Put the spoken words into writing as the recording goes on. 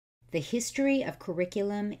The History of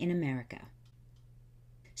Curriculum in America.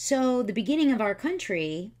 So, the beginning of our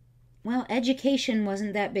country, well, education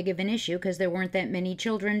wasn't that big of an issue because there weren't that many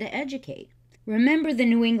children to educate. Remember, the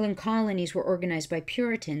New England colonies were organized by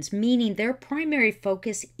Puritans, meaning their primary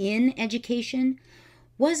focus in education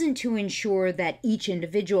wasn't to ensure that each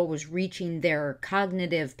individual was reaching their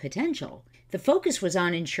cognitive potential. The focus was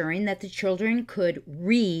on ensuring that the children could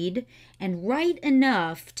read and write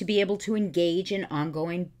enough to be able to engage in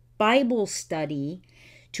ongoing Bible study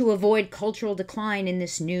to avoid cultural decline in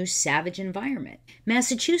this new savage environment.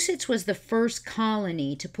 Massachusetts was the first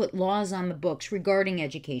colony to put laws on the books regarding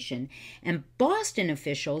education, and Boston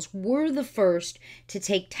officials were the first to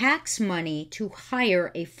take tax money to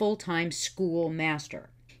hire a full-time schoolmaster.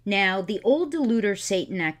 Now, the old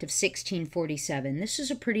Deluder-Satan Act of 1647, this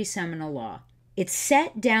is a pretty seminal law. It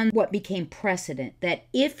set down what became precedent, that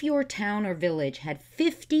if your town or village had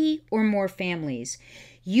 50 or more families,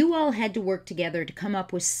 you all had to work together to come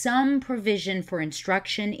up with some provision for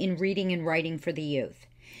instruction in reading and writing for the youth.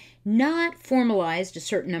 Not formalized a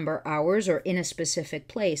certain number of hours or in a specific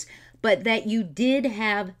place, but that you did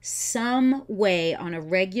have some way on a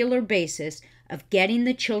regular basis of getting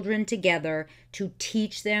the children together to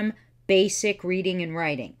teach them basic reading and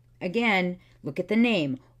writing. Again, look at the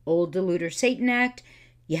name, Old Deluder-Satan Act.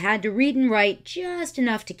 You had to read and write just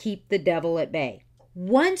enough to keep the devil at bay.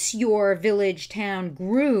 Once your village town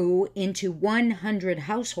grew into 100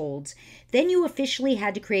 households, then you officially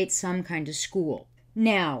had to create some kind of school.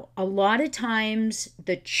 Now, a lot of times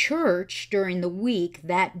the church during the week,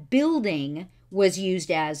 that building was used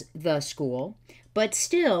as the school, but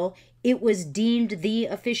still it was deemed the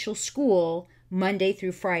official school Monday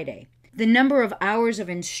through Friday. The number of hours of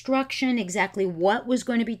instruction, exactly what was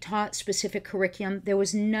going to be taught, specific curriculum, there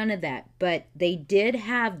was none of that. But they did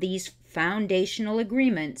have these foundational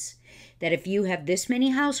agreements that if you have this many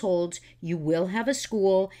households, you will have a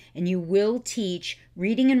school and you will teach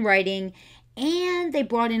reading and writing, and they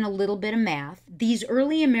brought in a little bit of math. These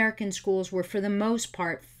early American schools were, for the most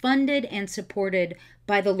part, funded and supported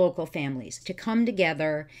by the local families to come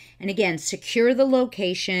together and, again, secure the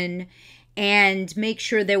location and make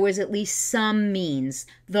sure there was at least some means.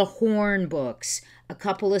 The horn books, a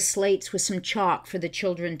couple of slates with some chalk for the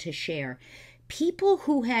children to share. People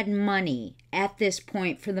who had money at this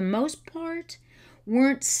point, for the most part,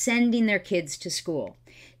 weren't sending their kids to school.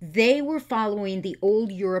 They were following the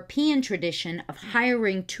old European tradition of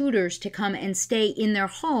hiring tutors to come and stay in their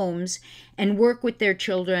homes and work with their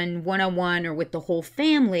children one-on-one or with the whole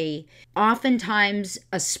family. Oftentimes,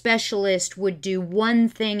 a specialist would do one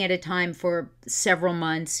thing at a time for several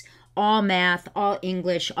months, all math, all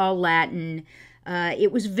English, all Latin.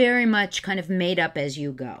 It was very much kind of made up as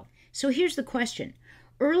you go. So here's the question.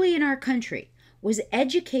 Early in our country, was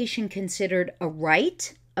education considered a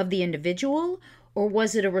right of the individual, or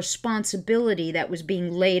was it a responsibility that was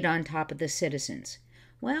being laid on top of the citizens?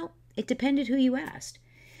 Well, it depended who you asked.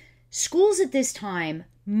 Schools at this time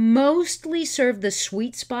mostly served the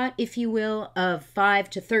sweet spot, if you will, of 5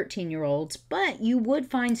 to 13-year-olds, but you would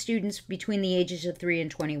find students between the ages of 3 and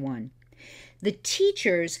 21. The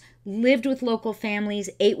teachers lived with local families,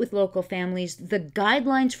 ate with local families. The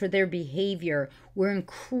guidelines for their behavior were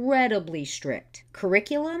incredibly strict.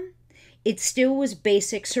 Curriculum? It still was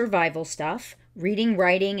basic survival stuff, reading,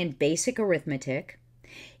 writing, and basic arithmetic.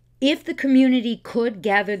 If the community could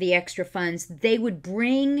gather the extra funds, they would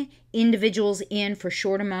bring individuals in for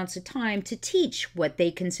short amounts of time to teach what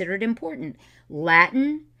they considered important.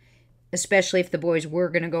 Latin, especially if the boys were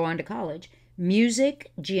going to go on to college,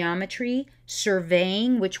 music, geometry,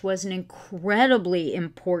 surveying, which was an incredibly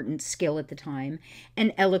important skill at the time,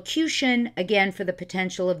 and elocution, again, for the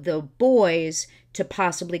potential of the boys to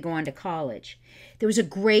possibly go on to college. There was a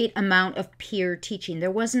great amount of peer teaching.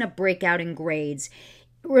 There wasn't a breakout in grades.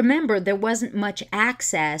 Remember, there wasn't much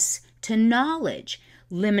access to knowledge.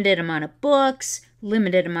 Limited amount of books,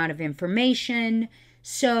 limited amount of information.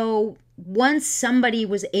 So once somebody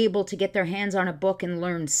was able to get their hands on a book and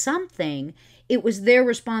learn something, it was their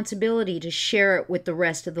responsibility to share it with the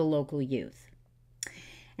rest of the local youth.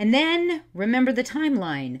 And then, remember the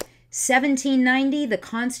timeline. 1790, the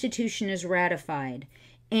Constitution is ratified.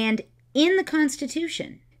 And in the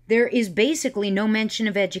Constitution, there is basically no mention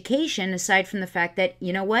of education aside from the fact that,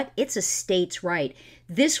 you know what, it's a state's right.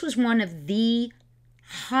 This was one of the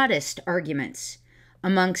hottest arguments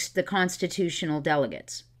amongst the constitutional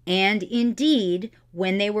delegates. And indeed,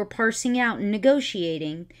 when they were parsing out and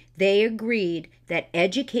negotiating, they agreed that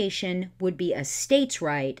education would be a state's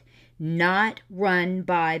right, not run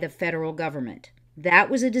by the federal government. That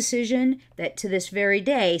was a decision that to this very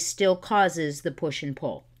day still causes the push and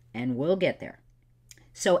pull, and we'll get there.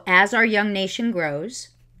 So as our young nation grows,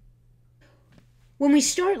 when we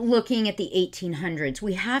start looking at the 1800s,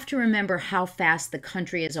 we have to remember how fast the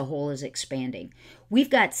country as a whole is expanding. We've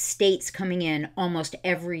got states coming in almost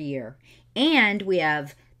every year, and we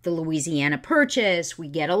have the Louisiana Purchase, we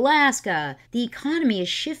get Alaska. The economy is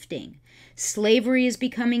shifting. Slavery is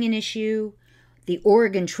becoming an issue. The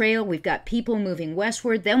Oregon Trail, we've got people moving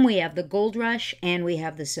westward. Then we have the gold rush, and we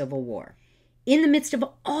have the Civil War. In the midst of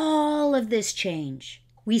all of this change,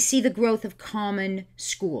 we see the growth of common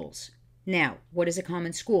schools. Now, what is a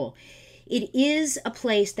common school? It is a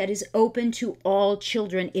place that is open to all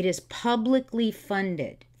children. It is publicly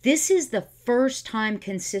funded. This is the first time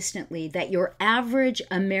consistently that your average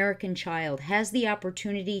American child has the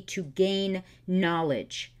opportunity to gain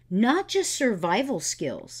knowledge, not just survival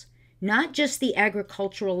skills, not just the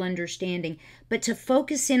agricultural understanding, but to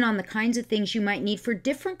focus in on the kinds of things you might need for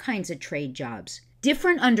different kinds of trade jobs,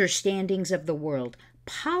 different understandings of the world,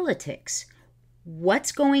 politics,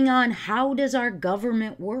 what's going on, how does our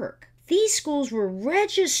government work. These schools were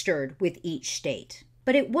registered with each state,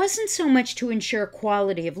 but it wasn't so much to ensure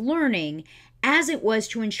quality of learning as it was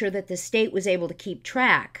to ensure that the state was able to keep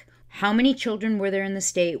track. How many children were there in the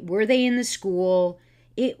state? Were they in the school?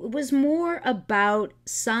 It was more about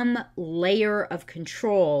some layer of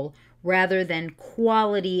control rather than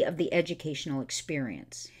quality of the educational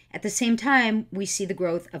experience. At the same time, we see the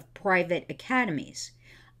growth of private academies.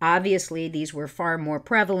 Obviously, these were far more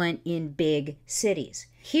prevalent in big cities.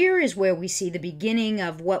 Here is where we see the beginning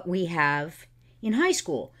of what we have in high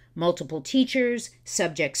school. Multiple teachers,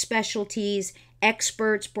 subject specialties,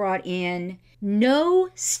 experts brought in. No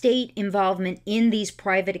state involvement in these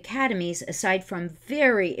private academies aside from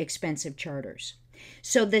very expensive charters.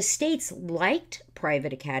 So the states liked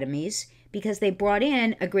private academies because they brought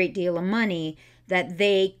in a great deal of money that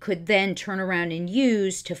they could then turn around and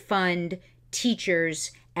use to fund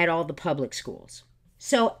teachers at all the public schools.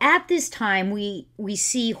 So at this time, we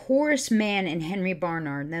see Horace Mann and Henry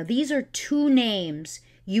Barnard. Now, these are two names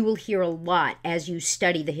you will hear a lot as you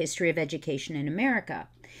study the history of education in America.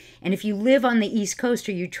 And if you live on the East Coast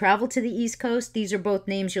or you travel to the East Coast, these are both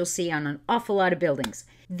names you'll see on an awful lot of buildings.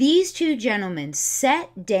 These two gentlemen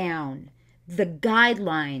set down the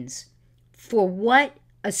guidelines for what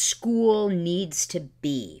a school needs to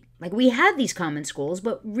be. Like, we had these common schools,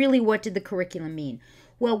 but really, what did the curriculum mean?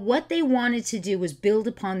 Well, what they wanted to do was build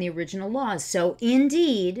upon the original laws. So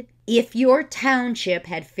indeed, if your township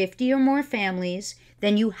had 50 or more families,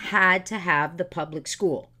 then you had to have the public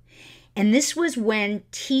school. And this was when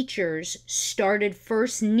teachers started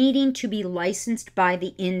first needing to be licensed by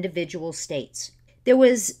the individual states. There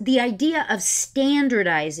was the idea of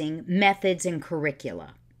standardizing methods and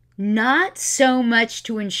curricula. Not so much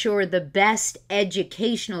to ensure the best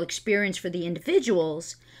educational experience for the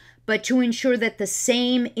individuals, but to ensure that the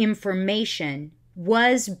same information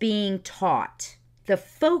was being taught. The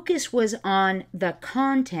focus was on the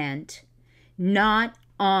content, not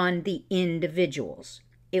on the individuals.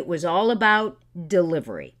 It was all about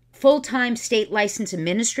delivery. Full-time state license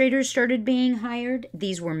administrators started being hired.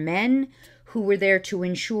 These were men who were there to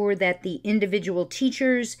ensure that the individual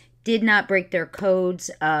teachers did not break their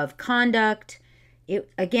codes of conduct. It,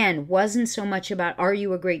 again, wasn't so much about, are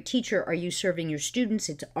you a great teacher? Are you serving your students?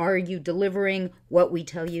 It's, are you delivering what we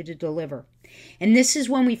tell you to deliver? And this is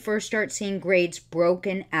when we first start seeing grades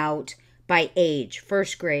broken out by age.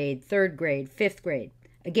 First grade, third grade, fifth grade.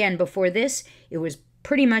 Again, before this, it was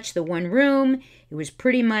pretty much the one room. It was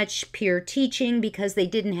pretty much peer teaching because they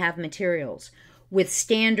didn't have materials. With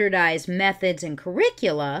standardized methods and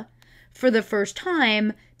curricula, for the first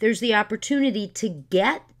time, there's the opportunity to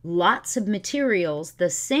get lots of materials, the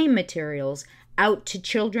same materials, out to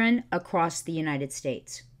children across the United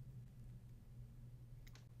States.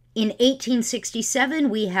 In 1867,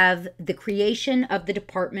 we have the creation of the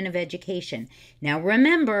Department of Education. Now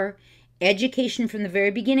remember, education from the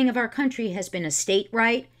very beginning of our country has been a state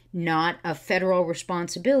right, not a federal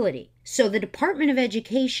responsibility. So the Department of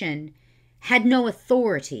Education had no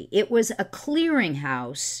authority. It was a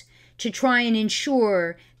clearinghouse to try and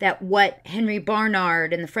ensure that what Henry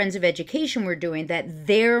Barnard and the Friends of Education were doing, that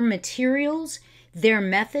their materials, their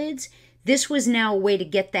methods, this was now a way to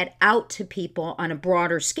get that out to people on a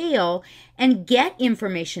broader scale and get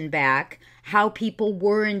information back how people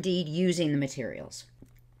were indeed using the materials.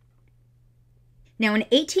 Now, in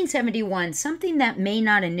 1871, something that may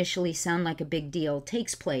not initially sound like a big deal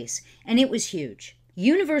takes place, and it was huge.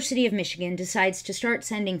 University of Michigan decides to start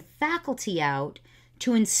sending faculty out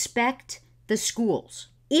to inspect the schools.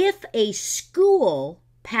 If a school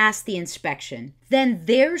passed the inspection, then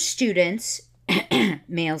their students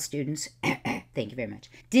male students, thank you very much,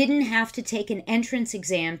 didn't have to take an entrance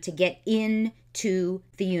exam to get into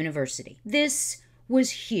the university. This was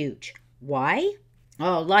huge. Why?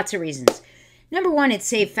 Oh, lots of reasons. Number one, it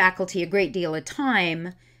saved faculty a great deal of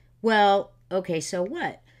time. Well, okay, so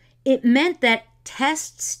what? It meant that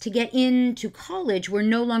tests to get into college were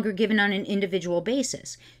no longer given on an individual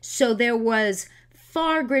basis. So there was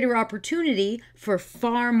far greater opportunity for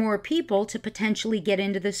far more people to potentially get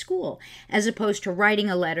into the school, as opposed to writing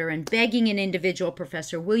a letter and begging an individual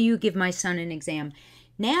professor, will you give my son an exam?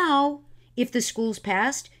 Now, if the school's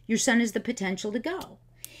passed, your son has the potential to go.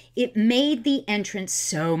 It made the entrance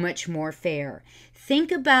so much more fair.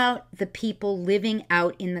 Think about the people living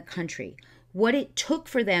out in the country. What it took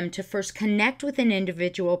for them to first connect with an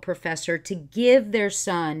individual professor to give their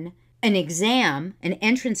son an exam, an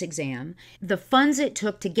entrance exam, the funds it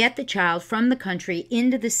took to get the child from the country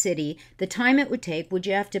into the city, the time it would take, would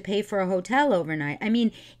you have to pay for a hotel overnight? I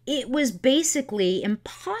mean, it was basically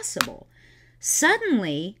impossible.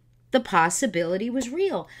 Suddenly, the possibility was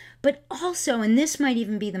real. But also, and this might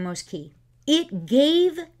even be the most key, it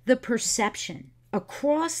gave the perception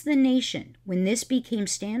across the nation, when this became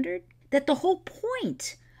standard, that the whole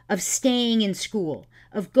point of staying in school,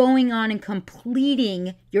 of going on and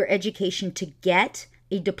completing your education to get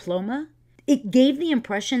a diploma, it gave the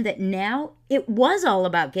impression that now it was all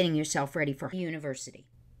about getting yourself ready for university.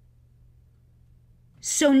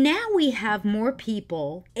 So now we have more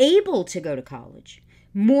people able to go to college,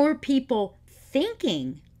 more people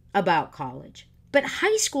thinking about college. But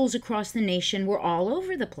high schools across the nation were all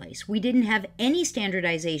over the place. We didn't have any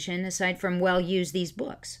standardization aside from, well, use these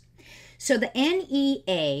books. So the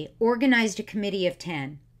NEA organized a committee of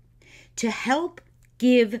 10 to help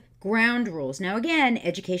give ground rules. Now again,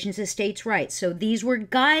 education's a states' right. So these were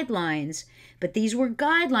guidelines, but these were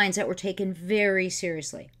guidelines that were taken very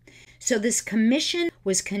seriously. So this commission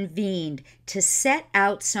was convened to set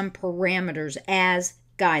out some parameters as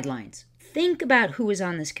guidelines. Think about who was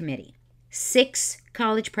on this committee. 6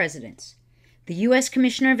 college presidents, the U.S.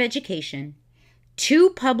 Commissioner of Education,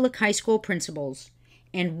 2 public high school principals,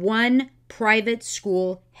 and 1 private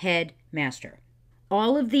school headmaster.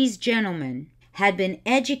 All of these gentlemen had been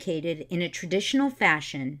educated in a traditional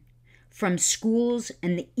fashion from schools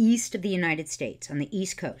in the east of the United States, on the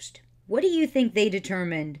East Coast. What do you think they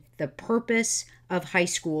determined the purpose of high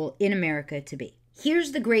school in America to be?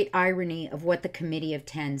 Here's the great irony of what the Committee of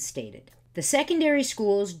 10 stated. The secondary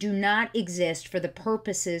schools do not exist for the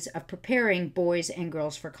purposes of preparing boys and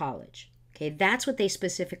girls for college. Okay, that's what they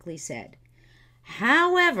specifically said.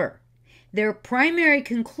 However, their primary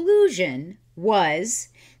conclusion was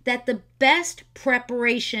that the best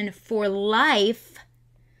preparation for life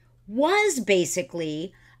was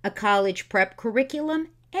basically a college prep curriculum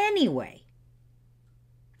anyway.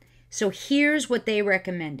 So here's what they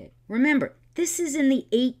recommended. Remember, this is in the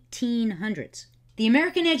 1800s. The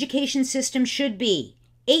American education system should be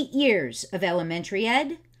 8 years of elementary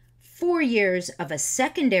ed, 4 years of a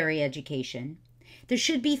secondary education. There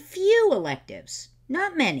should be few electives,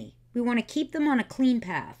 not many. We want to keep them on a clean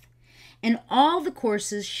path. And all the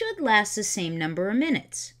courses should last the same number of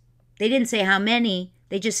minutes. They didn't say how many,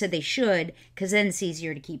 they just said they should, because then it's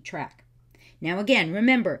easier to keep track. Now again,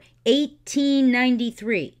 remember,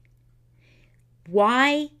 1893.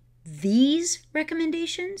 Why these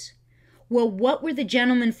recommendations? Well, what were the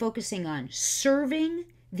gentlemen focusing on? Serving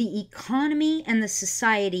the economy and the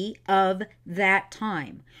society of that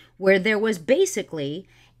time, where there was basically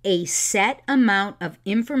a set amount of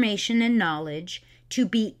information and knowledge to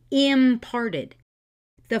be imparted.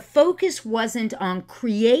 The focus wasn't on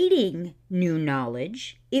creating new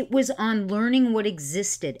knowledge, it was on learning what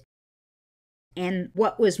existed. And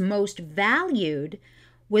what was most valued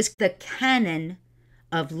was the canon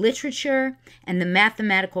of literature and the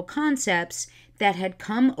mathematical concepts that had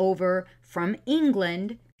come over from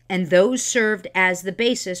England, and those served as the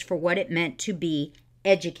basis for what it meant to be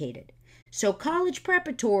educated. So college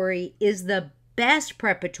preparatory is the best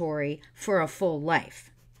preparatory for a full life.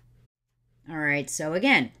 All right, so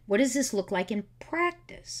again, what does this look like in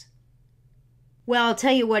practice? Well, I'll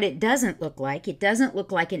tell you what it doesn't look like. It doesn't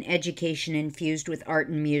look like an education infused with art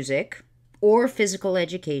and music, or physical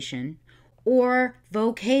education, or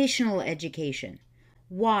vocational education.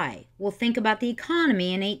 Why? Well, think about the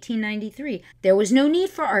economy in 1893. There was no need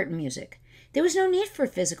for art and music. There was no need for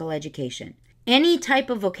physical education. Any type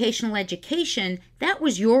of vocational education, that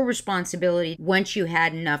was your responsibility once you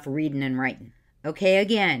had enough reading and writing. Okay,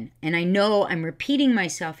 again, and I know I'm repeating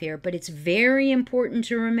myself here, but it's very important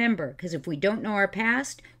to remember, because if we don't know our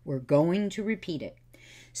past, we're going to repeat it.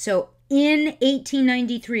 So In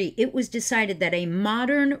 1893, it was decided that a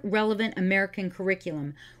modern, relevant American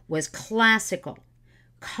curriculum was classical,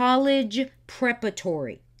 college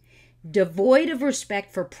preparatory, devoid of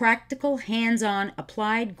respect for practical, hands-on,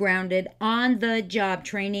 applied, grounded, on-the-job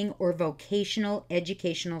training or vocational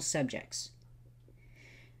educational subjects.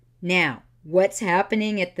 Now, what's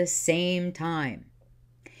happening at the same time?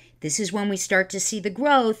 This is when we start to see the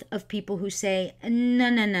growth of people who say, no,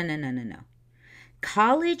 no, no, no, no, no, no.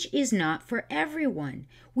 College is not for everyone.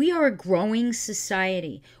 We are a growing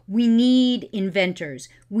society. We need inventors.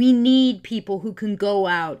 We need people who can go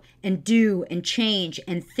out and do and change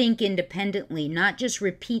and think independently, not just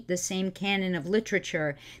repeat the same canon of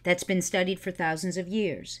literature that's been studied for thousands of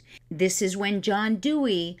years. This is when John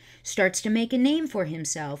Dewey starts to make a name for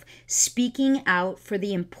himself, speaking out for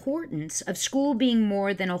the importance of school being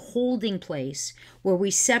more than a holding place where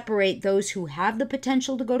we separate those who have the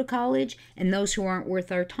potential to go to college and those who aren't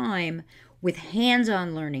worth our time, with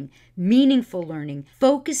hands-on learning, meaningful learning,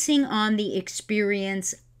 focusing on the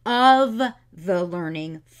experience of the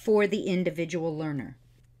learning for the individual learner.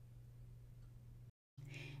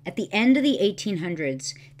 At the end of the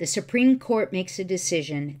 1800s, the Supreme Court makes a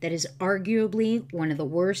decision that is arguably one of the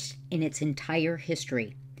worst in its entire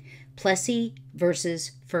history. Plessy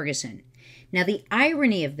versus Ferguson. Now, the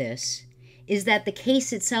irony of this is that the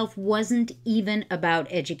case itself wasn't even about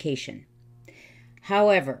education.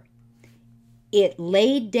 However, it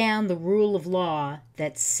laid down the rule of law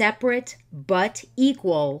that separate but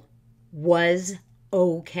equal was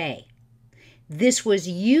okay. This was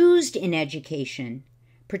used in education,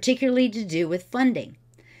 particularly to do with funding.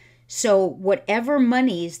 So whatever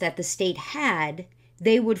monies that the state had,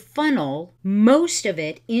 they would funnel most of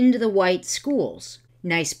it into the white schools.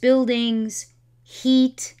 Nice buildings,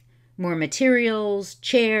 heat, more materials,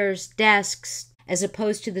 chairs, desks, as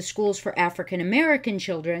opposed to the schools for African American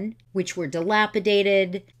children, which were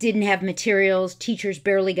dilapidated, didn't have materials, teachers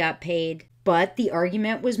barely got paid. But the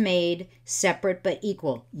argument was made, separate but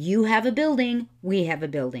equal. You have a building, we have a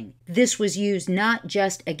building. This was used not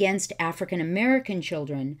just against African American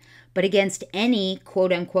children, but against any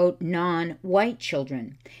quote-unquote non-white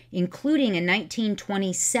children, including a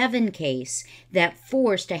 1927 case that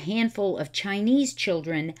forced a handful of Chinese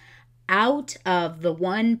children out of the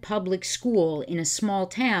one public school in a small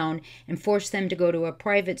town and forced them to go to a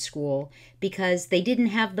private school because they didn't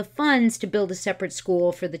have the funds to build a separate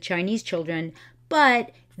school for the Chinese children,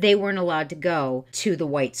 but they weren't allowed to go to the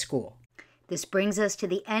white school. This brings us to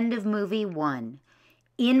the end of movie 1.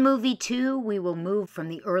 In movie 2, we will move from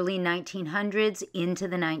the early 1900s into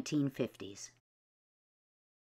the 1950s.